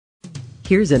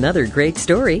Here's another great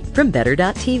story from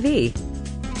Better.tv.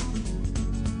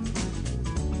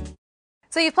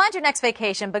 So you planned your next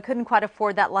vacation but couldn't quite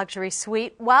afford that luxury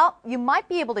suite? Well, you might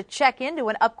be able to check into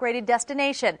an upgraded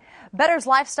destination. Better's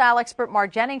lifestyle expert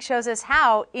Mark Jennings shows us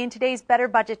how in today's Better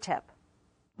Budget Tip.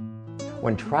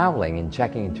 When traveling and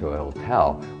checking into a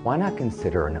hotel, why not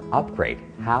consider an upgrade?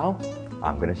 How?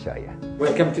 I'm going to show you.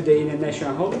 Welcome to the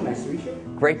International Home. Nice to meet you.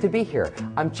 Great to be here.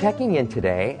 I'm checking in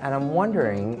today and I'm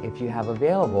wondering if you have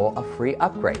available a free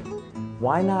upgrade.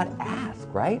 Why not ask,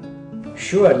 right?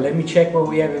 Sure, let me check what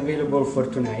we have available for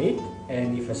tonight,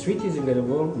 and if a suite is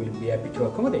available, we'll be happy to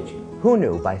accommodate you. Who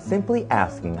knew by simply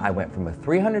asking I went from a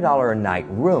 $300 a night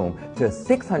room to a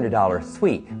 $600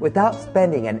 suite without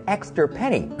spending an extra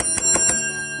penny?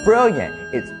 Brilliant!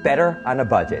 It's better on a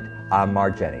budget. I'm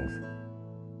Mark Jennings.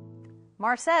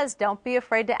 Mar says don't be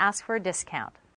afraid to ask for a discount.